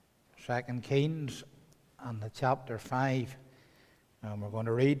2 Kings and the chapter 5. And we're going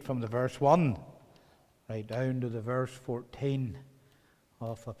to read from the verse 1 right down to the verse 14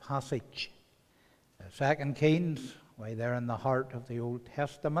 of the passage. 2 Kings, way there in the heart of the Old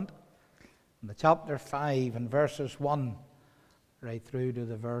Testament. In the chapter 5 and verses 1 right through to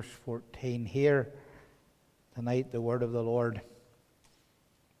the verse 14. Here tonight the word of the Lord.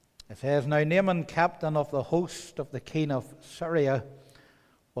 It says, Now Naaman, captain of the host of the king of Syria,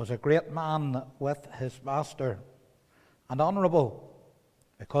 was a great man with his master, and honourable,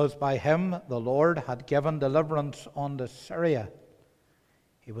 because by him the Lord had given deliverance unto Syria.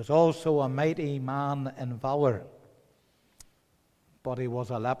 He was also a mighty man in valour, but he was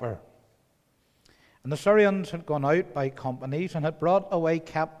a leper. And the Syrians had gone out by companies, and had brought away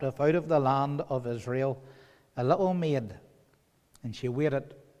captive out of the land of Israel a little maid, and she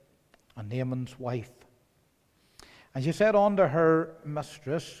waited on Naaman's wife. And she said unto her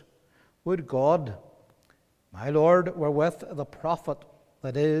mistress, Would God, my Lord, were with the prophet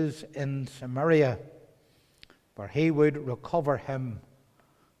that is in Samaria, for he would recover him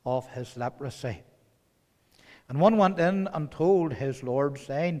of his leprosy. And one went in and told his Lord,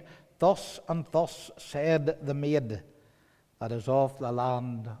 saying, Thus and thus said the maid that is of the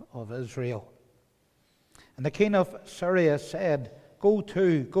land of Israel. And the king of Syria said,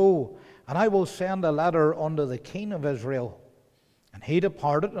 Go, and I will send a letter unto the king of Israel. And he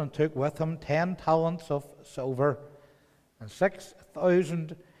departed and took with him 10 talents of silver, and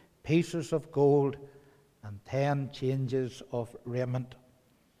 6,000 pieces of gold, and 10 changes of raiment.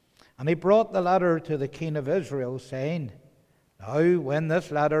 And he brought the letter to the king of Israel, saying, Now when this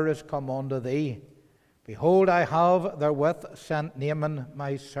letter is come unto thee, behold, I have therewith sent Naaman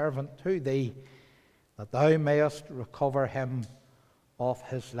my servant to thee, that thou mayest recover him of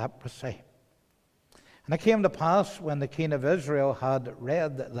his leprosy. And it came to pass, when the king of Israel had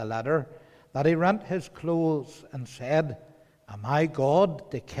read the letter, that he rent his clothes, and said, Am I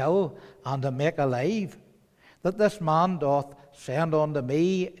God to kill and to make alive, that this man doth send unto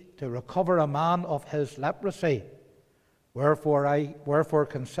me to recover a man of his leprosy? Wherefore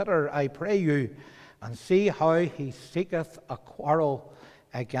consider, I pray you, and see how he seeketh a quarrel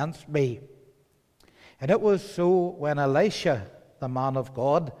against me. And it was so, when Elisha, the man of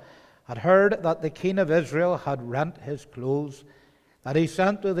God, had heard that the king of Israel had rent his clothes, that he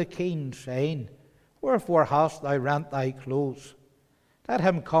sent to the king, saying, Wherefore hast thou rent thy clothes? Let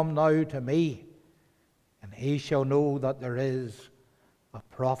him come now to me, and he shall know that there is a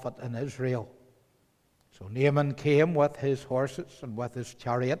prophet in Israel. So Naaman came with his horses and with his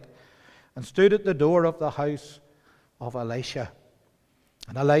chariot, and stood at the door of the house of Elisha.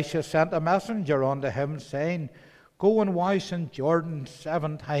 And Elisha sent a messenger unto him, saying, Go and wash in Jordan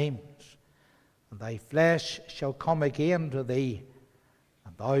 7 times, and thy flesh shall come again to thee,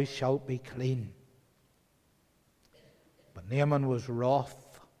 and thou shalt be clean. But Naaman was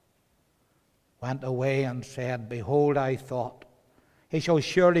wroth, went away, and said, Behold, I thought, he shall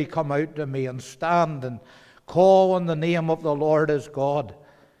surely come out to me, and stand and call on the name of the Lord his God,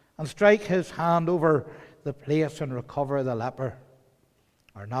 and strike his hand over the place, and recover the leper.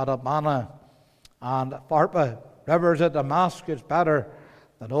 Are not Abana and Pharpar, rivers at Damascus, better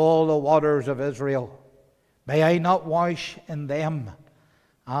than all the waters of Israel? May I not wash in them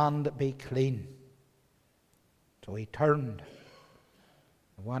and be clean? So he turned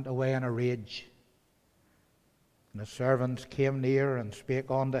and went away in a rage. And the servants came near and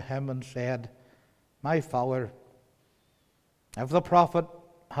spake unto him, and said, My father, if the prophet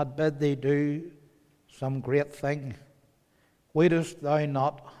had bid thee do some great thing, wouldest thou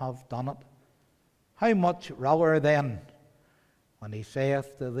not have done it? How much rather then, when he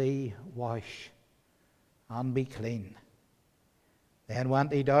saith to thee, Wash and be clean? Then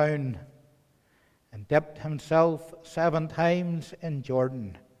went he down and dipped himself 7 times in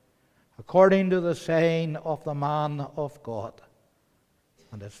Jordan, according to the saying of the man of God.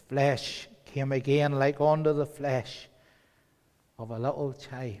 And his flesh came again like unto the flesh of a little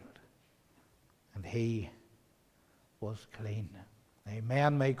child, and he was clean.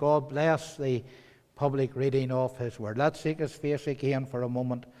 Amen. May God bless the public reading of his word. Let's seek his face again for a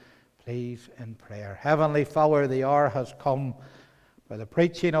moment, please, in prayer. Heavenly Father, the hour has come for the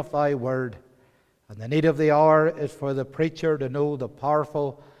preaching of thy word, and the need of the hour is for the preacher to know the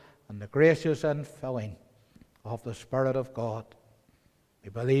powerful and the gracious infilling of the Spirit of God. We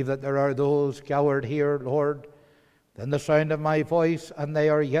believe that there are those gathered here, Lord, within the sound of my voice, and they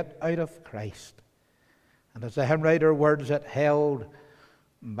are yet out of Christ. And as the hymn writer words it, held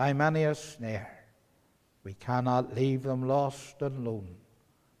by many a snare, we cannot leave them lost and lone,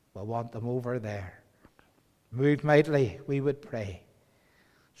 but want them over there. Move mightily, we would pray.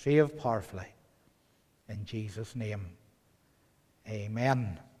 Save powerfully. In Jesus' name,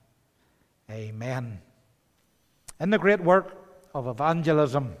 amen. Amen. In the great work of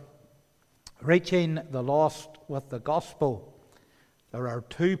evangelism, reaching the lost with the gospel, there are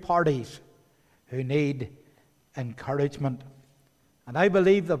two parties who need encouragement. And I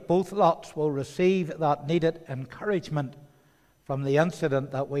believe that both lots will receive that needed encouragement from the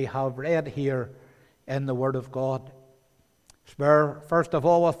incident that we have read here in the Word of God. Spare, first of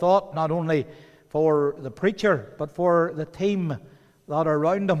all, a thought not only for the preacher, but for the team that are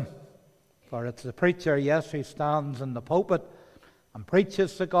around him. For it's the preacher, yes, who stands in the pulpit and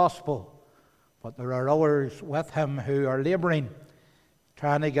preaches the gospel, but there are others with him who are labouring,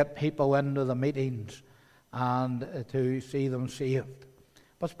 trying to get people into the meetings and to see them saved.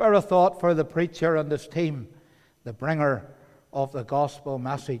 But spare a thought for the preacher and his team, the bringer of the gospel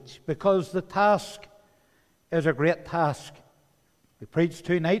message, because the task is a great task. We preached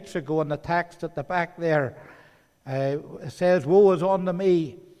 2 nights ago, and the text at the back there says, "Woe is unto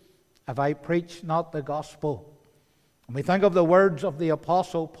me if I preach not the gospel." And we think of the words of the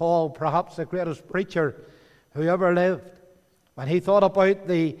Apostle Paul, perhaps the greatest preacher who ever lived. When he thought about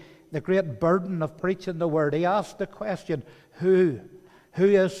the great burden of preaching the word, he asked the question, who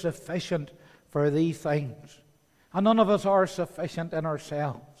is sufficient for these things? And none of us are sufficient in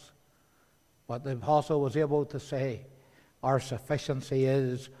ourselves. But the apostle was able to say, our sufficiency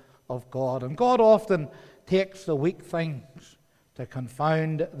is of God. And God often takes the weak things to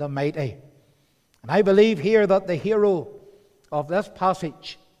confound the mighty. And I believe here that the hero of this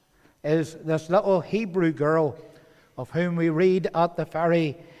passage is this little Hebrew girl of whom we read at the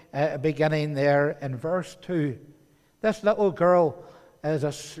very beginning there in verse 2. This little girl is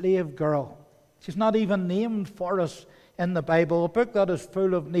a slave girl. She's not even named for us in the Bible, a book that is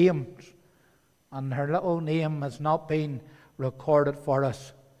full of names. And her little name has not been recorded for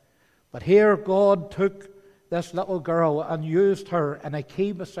us. But here God took this little girl and used her in a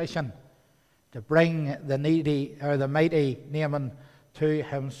key position to bring the needy or the mighty Naaman to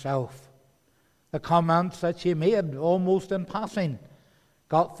himself. The comments that she made, almost in passing,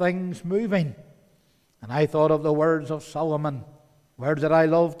 got things moving. And I thought of the words of Solomon, words that I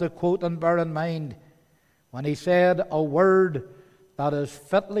love to quote and bear in mind, when he said, "A word that is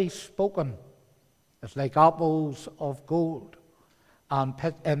fitly spoken is like apples of gold and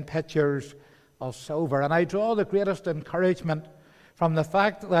in pitchers of silver." And I draw the greatest encouragement from the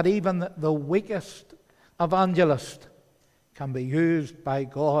fact that even the weakest evangelist can be used by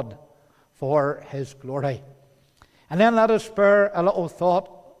God for his glory. And then let us spare a little thought,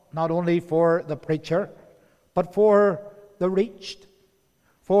 not only for the preacher, but for the reached,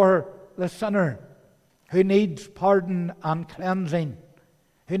 for the sinner who needs pardon and cleansing,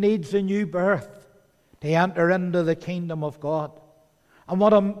 who needs a new birth to enter into the kingdom of God. And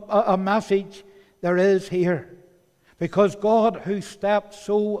what a message there is here. Because God, who stepped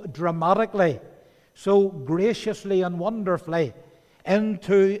so dramatically, so graciously and wonderfully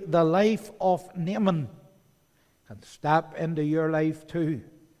into the life of Naaman, can step into your life too,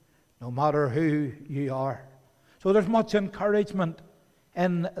 no matter who you are. So there's much encouragement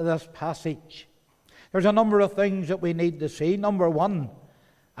in this passage. There's a number of things that we need to see. Number one,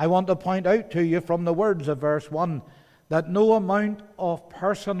 I want to point out to you from the words of verse 1 that no amount of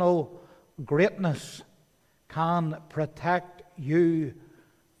personal greatness can protect you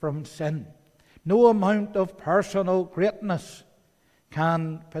from sin. No amount of personal greatness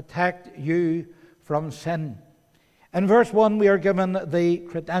can protect you from sin. In verse 1 we are given the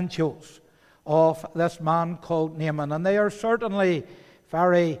credentials of this man called Naaman, and they are certainly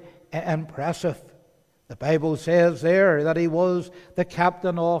very impressive. The Bible says there that he was the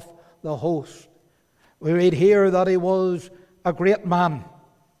captain of the host. We read here that he was a great man,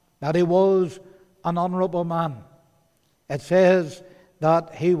 that he was an honourable man. It says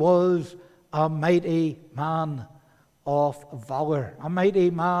that he was a mighty man of valour, a mighty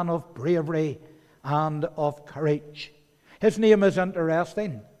man of bravery and of courage. His name is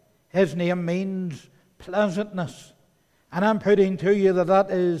interesting. His name means pleasantness. And I'm putting to you that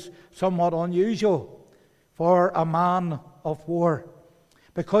that is somewhat unusual for a man of war,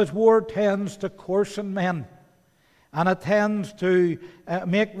 because war tends to coarsen men, and it tends to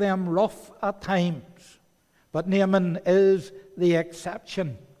make them rough at times. But Naaman is the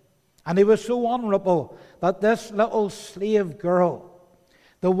exception. And he was so honourable that this little slave girl,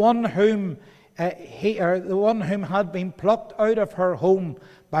 the one whom had been plucked out of her home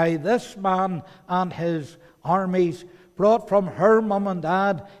by this man and his armies, brought from her mum and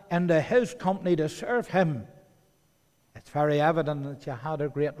dad into his company to serve him. It's very evident that she had a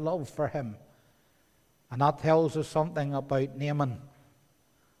great love for him. And that tells us something about Naaman.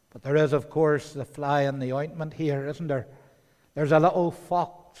 But there is, of course, the fly in the ointment here, isn't there? There's a little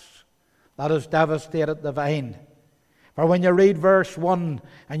fox that has devastated the vine. For when you read verse 1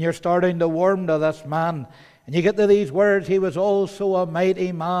 and you're starting to warm to this man, and you get to these words, he was also a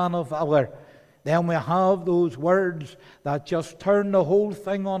mighty man of valor, then we have those words that just turn the whole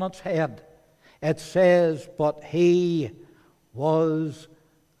thing on its head. It says, but he was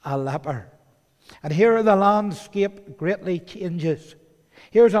a leper. And here the landscape greatly changes.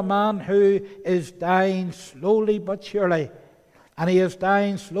 Here's a man who is dying slowly but surely. And he is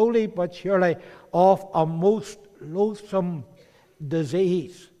dying slowly but surely of a most loathsome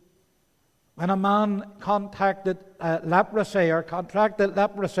disease. When a man contracted leprosy,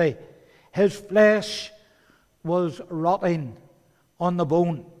 his flesh was rotting on the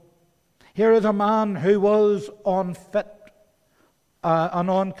bone. Here is a man who was unfit,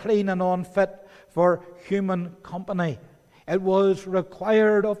 unclean and unfit for human company. It was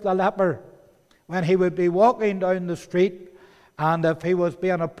required of the leper when he would be walking down the street, and if he was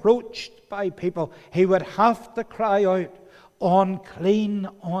being approached by people, he would have to cry out, unclean,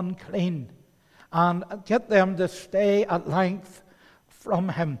 unclean, and get them to stay at length from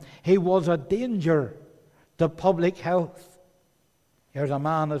him. He was a danger to public health. Here's a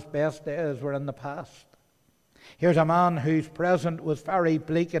man whose best days were in the past. Here's a man whose present was very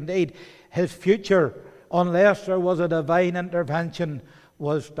bleak indeed. His future, unless there was a divine intervention,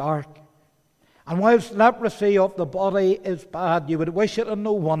 was dark. And whilst leprosy of the body is bad, you would wish it on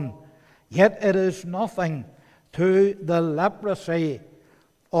no one, yet it is nothing to the leprosy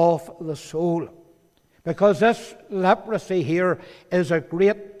of the soul. Because this leprosy here is a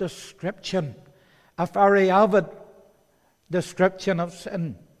great description, a very avid description of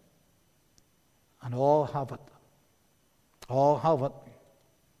sin. And all have it. All have it.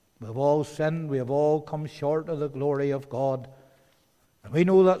 We've all sinned. We have all come short of the glory of God. And we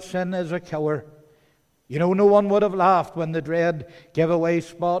know that sin is a killer. You know, no one would have laughed when the dread giveaway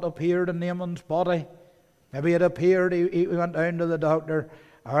spot appeared in Naaman's body. Maybe it appeared, he went down to the doctor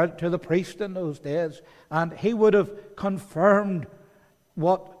or to the priest in those days, and he would have confirmed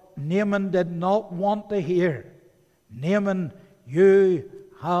what Naaman did not want to hear. Naaman, you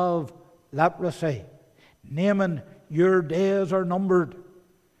have leprosy. Naaman, your days are numbered.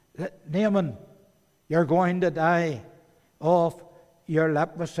 Naaman, you're going to die of your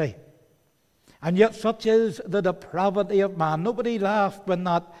leprosy. And yet such is the depravity of man. Nobody laughed when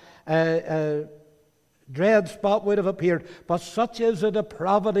that dread spot would have appeared, but such is the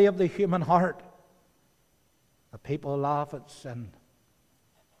depravity of the human heart. The people laugh at sin,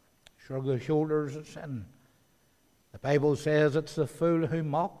 shrug their shoulders at sin. The Bible says it's the fool who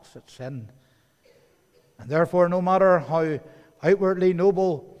mocks at sin. And therefore, no matter how outwardly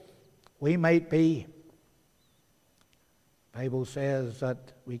noble we might be, the Bible says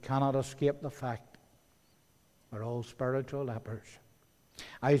that we cannot escape the fact we're all spiritual lepers.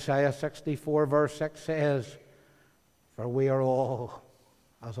 Isaiah 64 verse 6 says, for we are all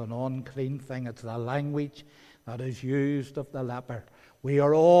as an unclean thing. It's the language that is used of the leper. We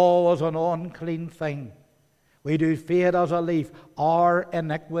are all as an unclean thing. We do fade as a leaf. Our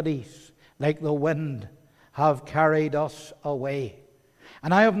iniquities, like the wind, have carried us away.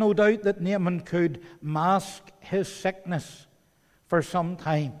 And I have no doubt that Naaman could mask his sickness for some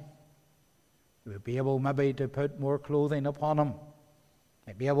time. He would be able maybe to put more clothing upon him.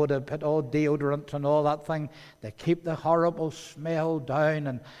 He'd be able to put all deodorant and all that thing to keep the horrible smell down.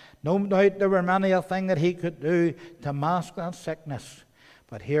 And no doubt there were many a thing that he could do to mask that sickness.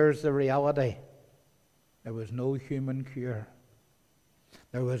 But here's the reality. There was no human cure.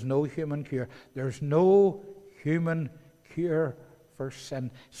 There was no human cure. There's no human cure for sin.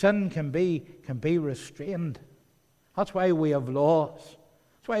 Sin can be restrained. That's why we have laws.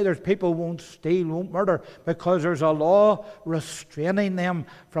 That's why there's people who won't steal, won't murder, because there's a law restraining them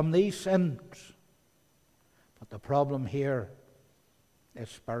from these sins. But the problem here is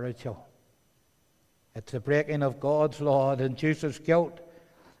spiritual. It's the breaking of God's law. It induces guilt,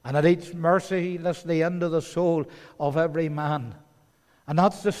 and it eats mercilessly into the soul of every man. And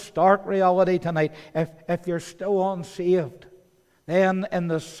that's the stark reality tonight. If you're still unsaved, then in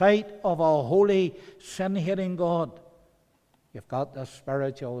the sight of a holy, sin-hating God, you've got this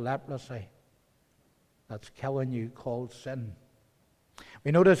spiritual leprosy that's killing you, called sin.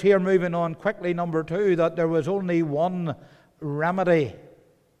 We notice here, moving on quickly, number 2, that there was only one remedy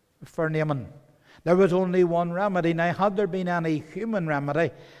for Naaman. There was only one remedy. Now, had there been any human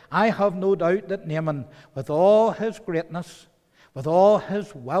remedy, I have no doubt that Naaman, with all his greatness, with all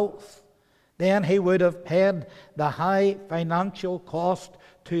his wealth, then he would have paid the high financial cost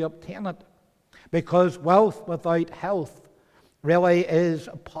to obtain it. Because wealth without health really is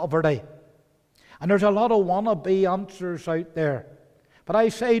poverty. And there's a lot of wannabe answers out there. But I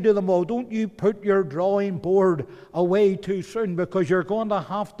say to them all, don't you put your drawing board away too soon, because you're going to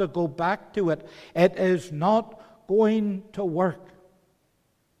have to go back to it. It is not going to work.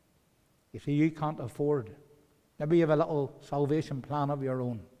 You see, you can't afford. Maybe you have a little salvation plan of your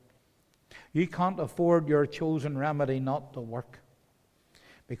own. You can't afford your chosen remedy not to work.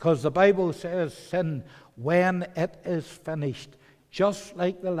 Because the Bible says sin, when it is finished, just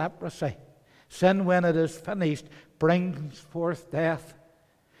like the leprosy, sin, when it is finished, brings forth death.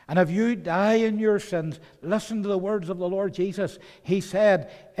 And if you die in your sins, listen to the words of the Lord Jesus. He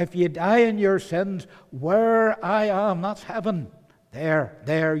said, if you die in your sins, where I am, that's heaven,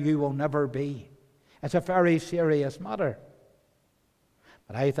 there you will never be. It's a very serious matter.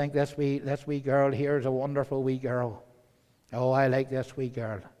 But I think this wee girl here is a wonderful wee girl. Oh, I like this wee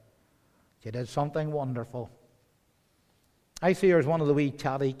girl. She did something wonderful. I see her as one of the wee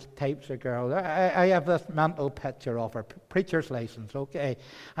chatty types of girls. I have this mental picture of her, preacher's license, okay.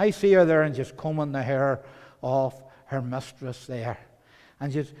 I see her there and just combing the hair off her mistress there.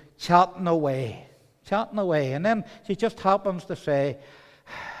 And she's chatting away. And then she just happens to say,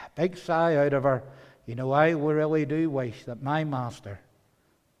 big sigh out of her, you know, I really do wish that my master,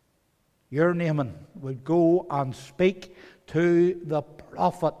 your Naaman, would go and speak to the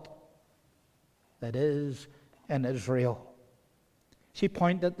prophet that is in Israel. She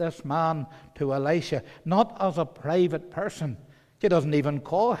pointed this man to Elisha, not as a private person. She doesn't even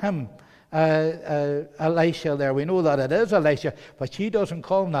call him Elisha there. We know that it is Elisha, but she doesn't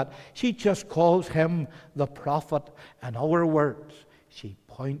call him that. She just calls him the prophet. In other words, she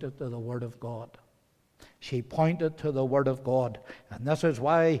pointed to the Word of God. She pointed to the Word of God. And this is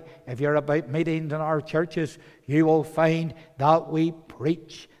why, if you're about meetings in our churches, you will find that we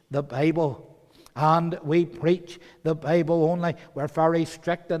preach the Bible. And we preach the Bible only. We're very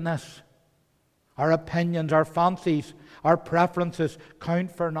strict in this. Our opinions, our fancies, our preferences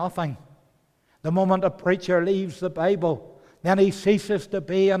count for nothing. The moment a preacher leaves the Bible, then he ceases to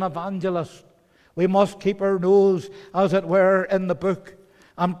be an evangelist. We must keep our nose, as it were, in the book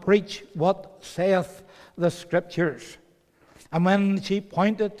and preach what saith the Scriptures. And when she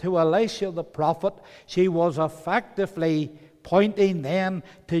pointed to Elisha the prophet, she was effectively pointing then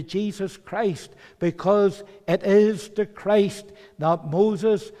to Jesus Christ, because it is to Christ that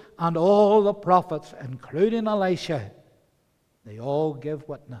Moses and all the prophets, including Elisha, they all give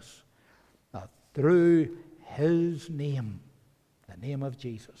witness that through his name, the name of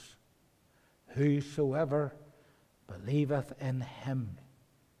Jesus, whosoever believeth in him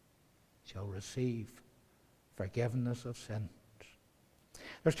shall receive forgiveness of sins.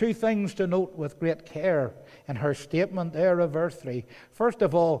 There's two things to note with great care in her statement there of verse 3. First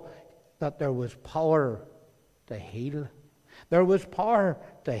of all, that there was power to heal. There was power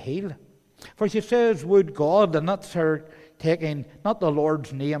to heal. For she says, would God, and that's her taking not the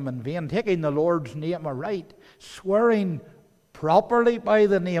Lord's name in vain, taking the Lord's name aright, swearing properly by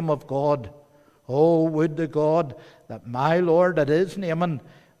the name of God. Oh, would to God that my Lord, that is Naaman,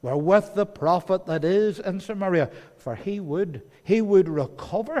 were with the prophet that is in Samaria, for he would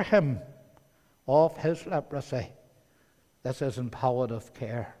recover him of his leprosy. This isn't palliative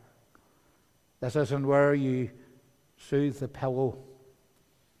care. This isn't where you soothe the pillow.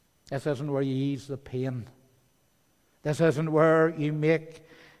 This isn't where you ease the pain. This isn't where you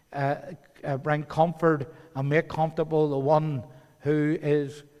bring comfort and make comfortable the one who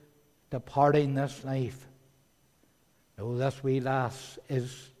is departing this life. No, this wee lass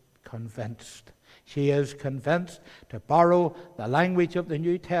is convinced. She is convinced, to borrow the language of the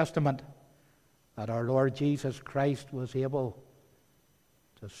New Testament, that our Lord Jesus Christ was able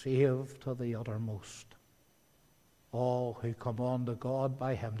to save to the uttermost all who come on to God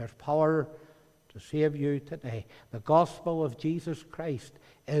by him. There's power to save you today. The gospel of Jesus Christ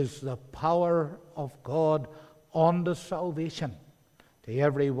is the power of God unto salvation to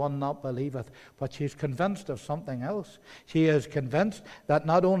every one that believeth. But she's convinced of something else. She is convinced that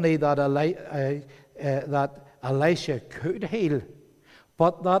not only that Elisha could heal,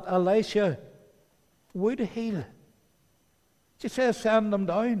 but that Elisha would heal. She says, send him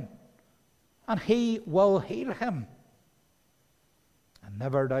down, and he will heal him. And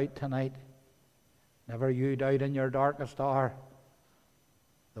never doubt tonight, never you doubt in your darkest hour,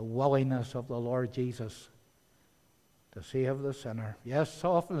 the willingness of the Lord Jesus to save the sinner. Yes,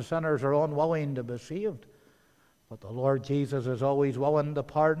 often sinners are unwilling to be saved, but the Lord Jesus is always willing to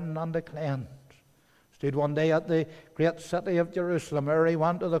pardon and to cleanse. Stood one day at the great city of Jerusalem, ere he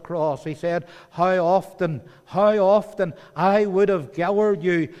went to the cross. He said, how often I would have gowered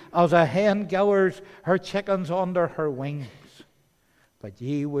you as a hen gowers her chickens under her wings. but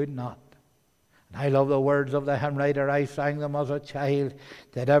ye would not. And I love the words of the hymn writer. I sang them as a child.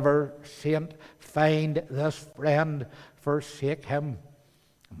 Did ever saint find this friend forsake him?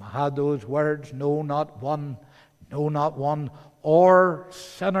 And I had those words, no, not one, or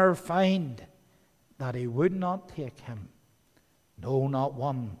sinner find that he would not take him. No, not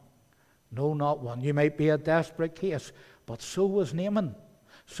one. No, not one. You might be a desperate case, but so was Naaman.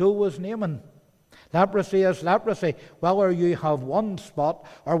 So was Naaman. Leprosy is leprosy, whether you have one spot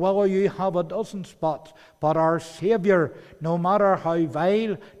or whether you have a dozen spots. But our Saviour, no matter how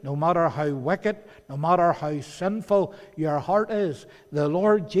vile, no matter how wicked, no matter how sinful your heart is, the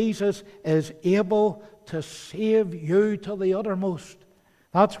Lord Jesus is able to save you to the uttermost.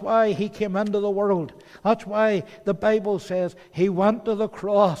 That's why he came into the world. That's why the Bible says he went to the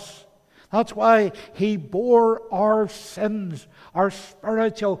cross. That's why he bore our sins, our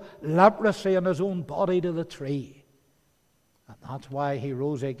spiritual leprosy in his own body to the tree. And that's why he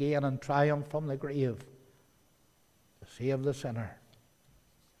rose again in triumph from the grave to save the sinner.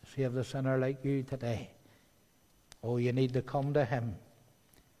 To save the sinner like you today. Oh, you need to come to him.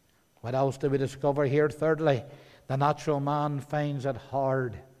 What else do we discover here? Thirdly, the natural man finds it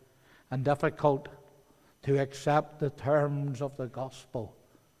hard and difficult to accept the terms of the gospel.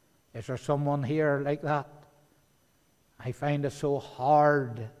 Is there someone here like that? I find it so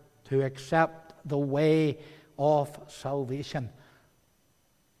hard to accept the way of salvation.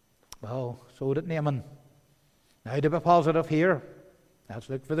 Well, so did Naaman. Now to be positive here, let's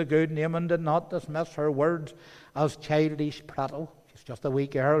look for the good. Naaman did not dismiss her words as childish prattle. She's just a wee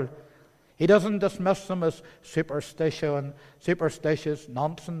girl. He doesn't dismiss them as superstition, superstitious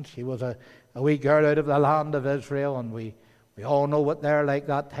nonsense. She was a wee girl out of the land of Israel, and we all know what they're like,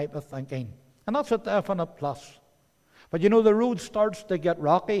 that type of thinking. And that's a definite plus. But you know, the road starts to get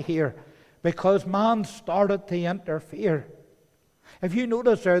rocky here because man started to interfere. If you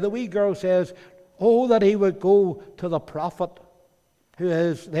notice there, the wee girl says, oh, that he would go to the prophet who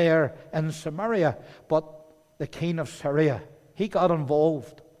is there in Samaria. But the king of Syria, he got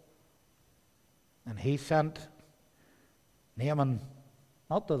involved. And he sent Naaman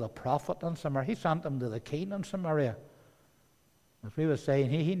not to the prophet in Samaria, he sent him to the king in Samaria. As we were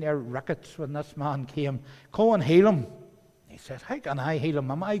saying, he near rickets when this man came. Go and heal him. He says, how can I heal him?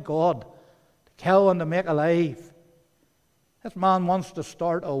 Am I God? To kill and to make alive. This man wants to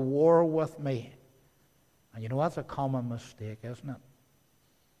start a war with me. And you know, that's a common mistake, isn't it?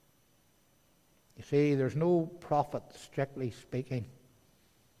 You see, there's no prophet, strictly speaking.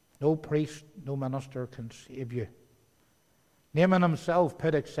 No priest, no minister can save you. Naaman himself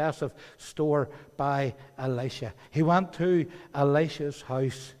put excessive store by Elisha. He went to Elisha's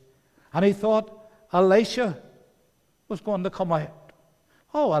house and he thought Elisha was going to come out.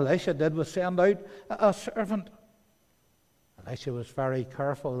 All Elisha did was send out a servant. Elisha was very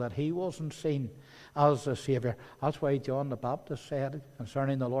careful that he wasn't seen as the Saviour. That's why John the Baptist said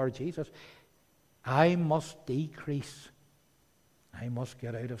concerning the Lord Jesus, I must decrease. I must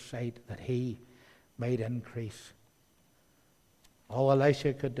get out of sight that he might increase. All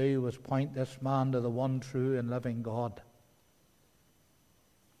Elisha could do was point this man to the one true and living God.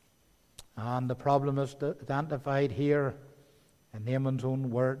 And the problem is identified here in Naaman's own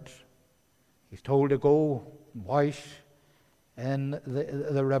words. He's told to go and wash in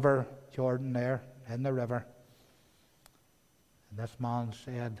the river Jordan there, in the river. And this man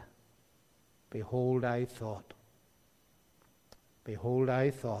said, behold, I thought. Behold,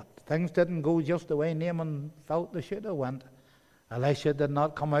 I thought. Things didn't go just the way Naaman felt they should have went. Elisha did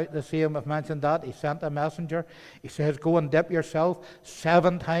not come out the same. I've mentioned that. He sent a messenger. He says, go and dip yourself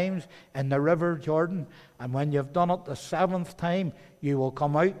 7 times in the river Jordan. And when you've done it the 7th time, you will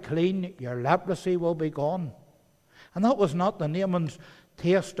come out clean. Your leprosy will be gone. And that was not the Naaman's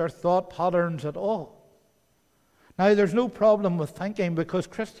taste or thought patterns at all. Now, there's no problem with thinking because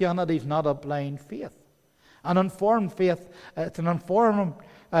Christianity is not a blind faith. An informed faith, it's an informed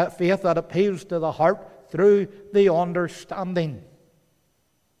faith that appeals to the heart through the understanding.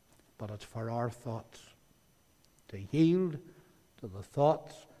 But it's for our thoughts to yield to the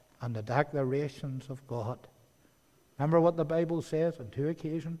thoughts and the declarations of God. Remember what the Bible says on 2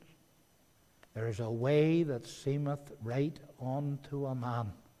 occasions? There is a way that seemeth right unto a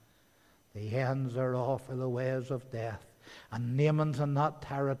man. The ends thereof are the ways of death. And Naaman's in that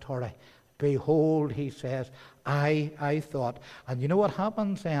territory. Behold, he says, I thought. And you know what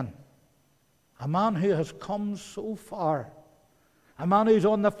happens then? A man who has come so far, a man who's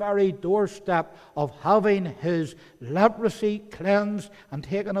on the very doorstep of having his leprosy cleansed and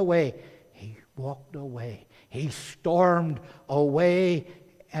taken away, he walked away. He stormed away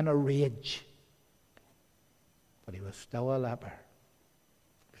in a rage. But he was still a leper.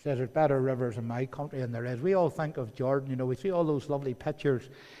 Says there's better rivers in my country than there is. We all think of Jordan, you know, we see all those lovely pictures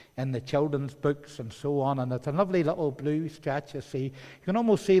in the children's books and so on, and it's a lovely little blue stretch you see. You can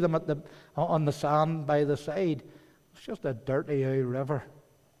almost see them on the sand by the side. It's just a dirty old river.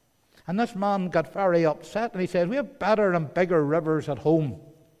 And this man got very upset, and he says, we have better and bigger rivers at home.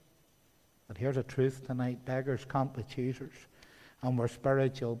 But here's the truth tonight: beggars can't be choosers, and we're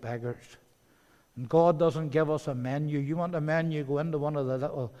spiritual beggars. And God doesn't give us a menu. You want a menu, go into one of the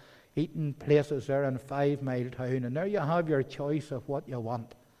little eating places there in 5 Mile Town, and there you have your choice of what you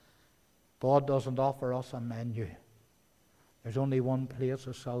want. God doesn't offer us a menu. There's only one place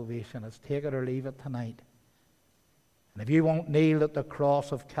of salvation. It's take it or leave it tonight. And if you won't kneel at the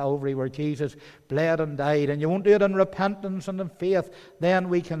cross of Calvary where Jesus bled and died, and you won't do it in repentance and in faith, then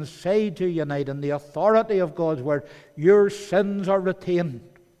we can say to you tonight, in the authority of God's word, your sins are retained.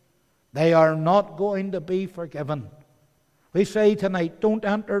 They are not going to be forgiven. We say tonight, don't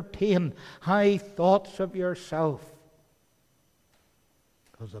entertain high thoughts of yourself,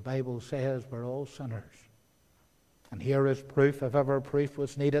 because the Bible says we're all sinners. And here is proof, if ever proof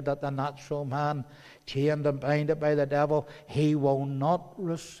was needed, that the natural man, chained and bound by the devil, he will not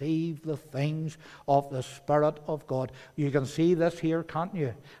receive the things of the Spirit of God. You can see this here, can't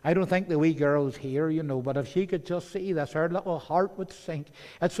you? I don't think the wee girl's here, you know, but if she could just see this, her little heart would sink.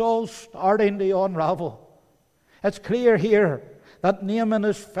 It's all starting to unravel. It's clear here that Naaman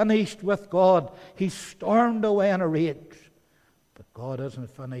is finished with God. He stormed away in a rage. But God isn't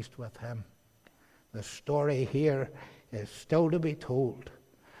finished with him. The story here is still to be told.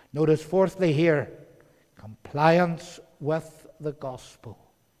 Notice fourthly here, compliance with the gospel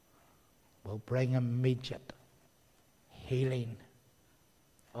will bring immediate healing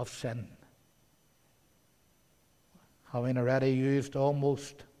of sin. Having already used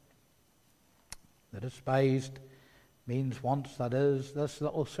almost the despised means once, that is, this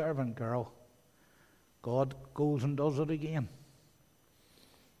little servant girl, God goes and does it again.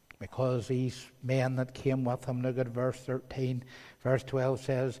 Because these men that came with him, look at verse 13. Verse 12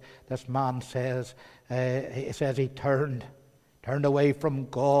 says, this man says, he turned away from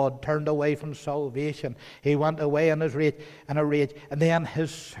God, turned away from salvation. He went away in a rage. And then his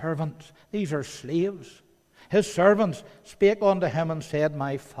servants, these are slaves, his servants spake unto him and said,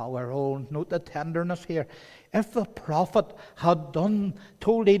 my father, oh, note the tenderness here. If the prophet had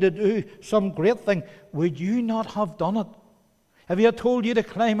told thee to do some great thing, would you not have done it? If he had told you to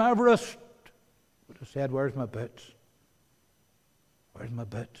climb Everest, would have said, where's my boots? Where's my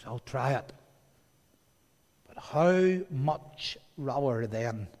boots? I'll try it. But how much rather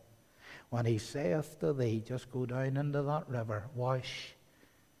then, when he saith to thee, just go down into that river, wash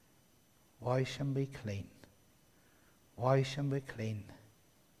and be clean. Wash and be clean.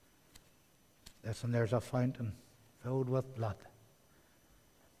 Listen, there's a fountain filled with blood,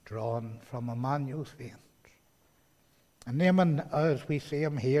 drawn from Emmanuel's veins. And Naaman, as we see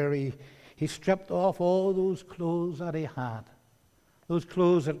him here, he stripped off all those clothes that he had. Those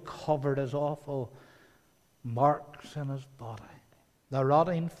clothes that covered his awful marks in his body. The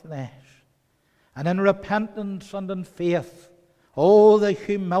rotting flesh. And in repentance and in faith, oh, the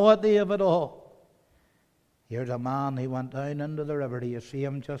humility of it all. Here's a man, he went down into the river. Do you see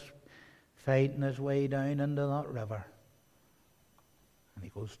him just fighting his way down into that river? And he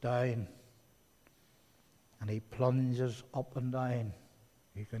goes down. And he plunges up and down.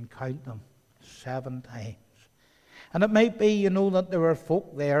 You can count them 7 times. And it might be, you know, that there were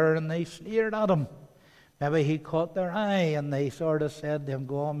folk there and they sneered at him. Maybe he caught their eye and they sort of said to him,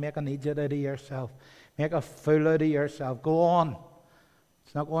 go on, make an idiot out of yourself. Make a fool out of yourself. Go on.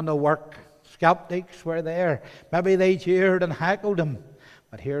 It's not going to work. Skeptics were there. Maybe they jeered and heckled him.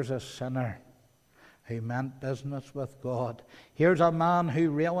 But here's a sinner who meant business with God. Here's a man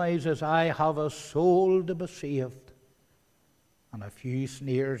who realizes, I have a soul to be saved. And a few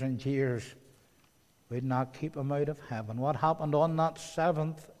sneers and jeers would not keep him out of heaven. What happened on that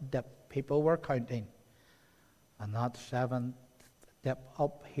 7th dip? People were counting. And that 7th dip,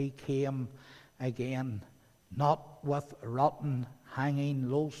 up he came again, not with rotten, hanging,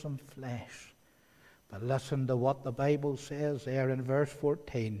 loathsome flesh. But listen to what the Bible says there in verse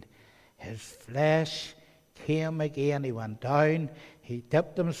 14. His flesh came again. He went down. He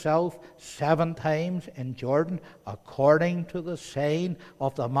dipped himself 7 times in Jordan, according to the saying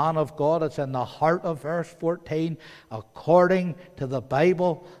of the man of God. It's in the heart of verse 14. According to the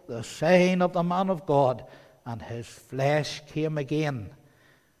Bible, the saying of the man of God. And his flesh came again,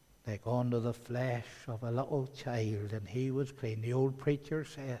 like unto the flesh of a little child, and he was clean. The old preacher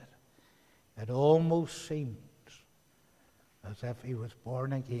said, it almost seems as if he was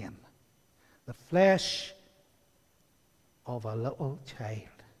born again. The flesh of a little child.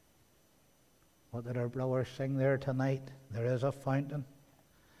 What did our brothers sing there tonight? There is a fountain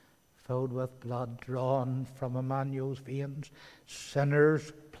filled with blood drawn from Emmanuel's veins.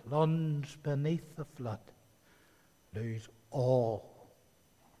 Sinners plunged beneath the flood lose all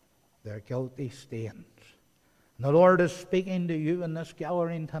their guilty stains. And the Lord is speaking to you in this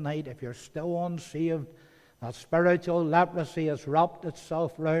gathering tonight. If you're still unsaved, that spiritual leprosy has wrapped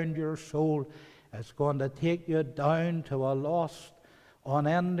itself round your soul. It's going to take you down to a lost,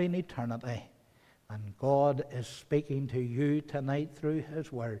 unending eternity. And God is speaking to you tonight through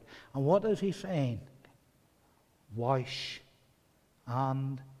His Word. And what is He saying? Wash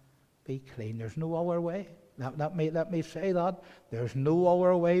and be clean. There's no other way. Let me say that. There's no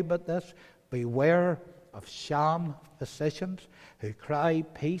other way but this. Beware of sham physicians who cry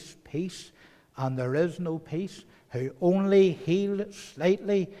peace, peace, and there is no peace, who only heal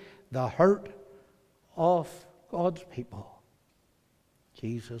slightly the hurt of God's people.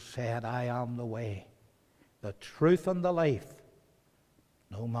 Jesus said, I am the way, the truth, and the life.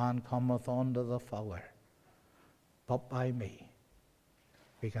 No man cometh unto the Father but by me.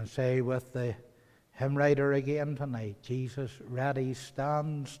 We can say with the hymn writer again tonight, Jesus ready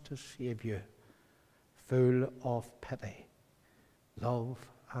stands to save you, full of pity, love,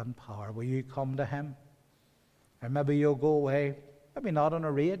 and power. Will you come to Him? Or maybe you'll go away, maybe not on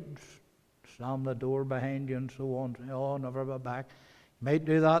a raid, slam the door behind you and so on, say, oh, never be back. You might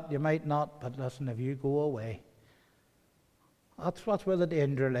do that, you might not, but listen, if you go away, that's where the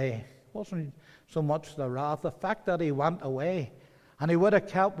danger lay. It wasn't so much the wrath, the fact that he went away, and he would have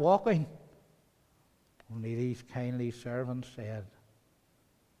kept walking. Only these kindly servants said,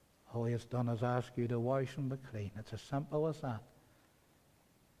 all he has done is ask you to wash and be clean. It's as simple as that.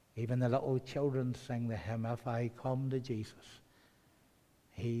 Even the little children sing the hymn, if I come to Jesus,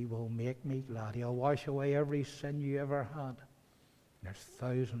 He will make me glad. He'll wash away every sin you ever had. There's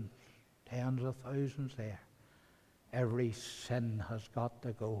thousands, tens of thousands there. Every sin has got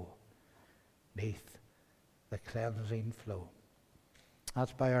to go beneath the cleansing flow.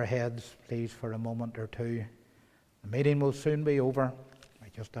 Let's bow our heads, please, for a moment or two. The meeting will soon be over.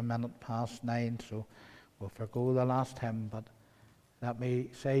 Just a minute past 9, so we'll forgo the last hymn. But let me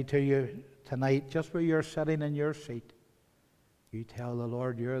say to you tonight, just where you're sitting in your seat, you tell the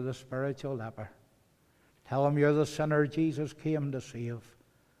Lord you're the spiritual leper. Tell Him you're the sinner Jesus came to save.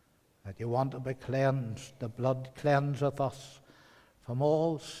 That you want to be cleansed. The blood cleanseth us from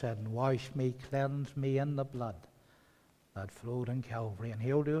all sin. Wash me, cleanse me in the blood that flowed in Calvary. And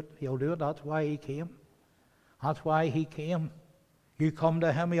He'll do it. He'll do it. That's why He came. That's why He came. You come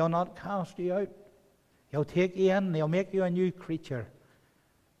to Him, He'll not cast you out. He'll take you in. He'll make you a new creature.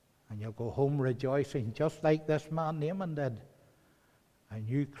 And you'll go home rejoicing, just like this man Naaman did. A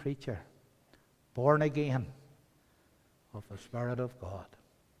new creature, born again of the Spirit of God.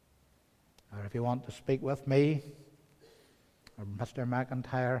 Or if you want to speak with me, or Mr.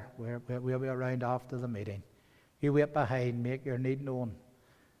 McIntyre, we'll be around after the meeting. You wait behind, make your need known,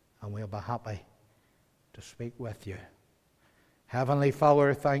 and we'll be happy to speak with you. Heavenly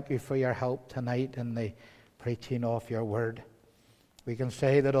Father, thank you for your help tonight in the preaching of your word. We can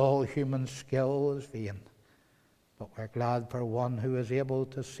say that all human skill is vain, but we're glad for one who is able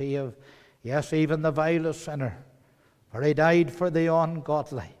to save, yes, even the vilest sinner, for He died for the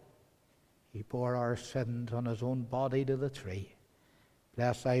ungodly. He bore our sins on His own body to the tree.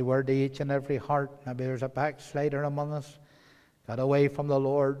 Bless thy word to each and every heart. Maybe there's a backslider among us, got away from the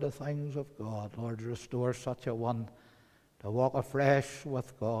Lord, the things of God. Lord, restore such a one to walk afresh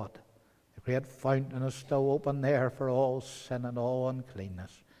with God. The great fountain is still open there for all sin and all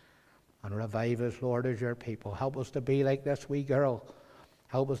uncleanness. And revive us, Lord, as your people. Help us to be like this wee girl.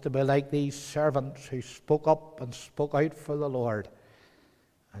 Help us to be like these servants who spoke up and spoke out for the Lord.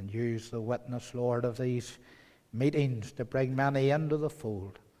 And use the witness, Lord, of these meetings to bring many into the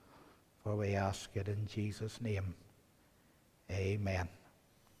fold. For we ask it in Jesus' name. Amen.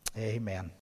 Amen.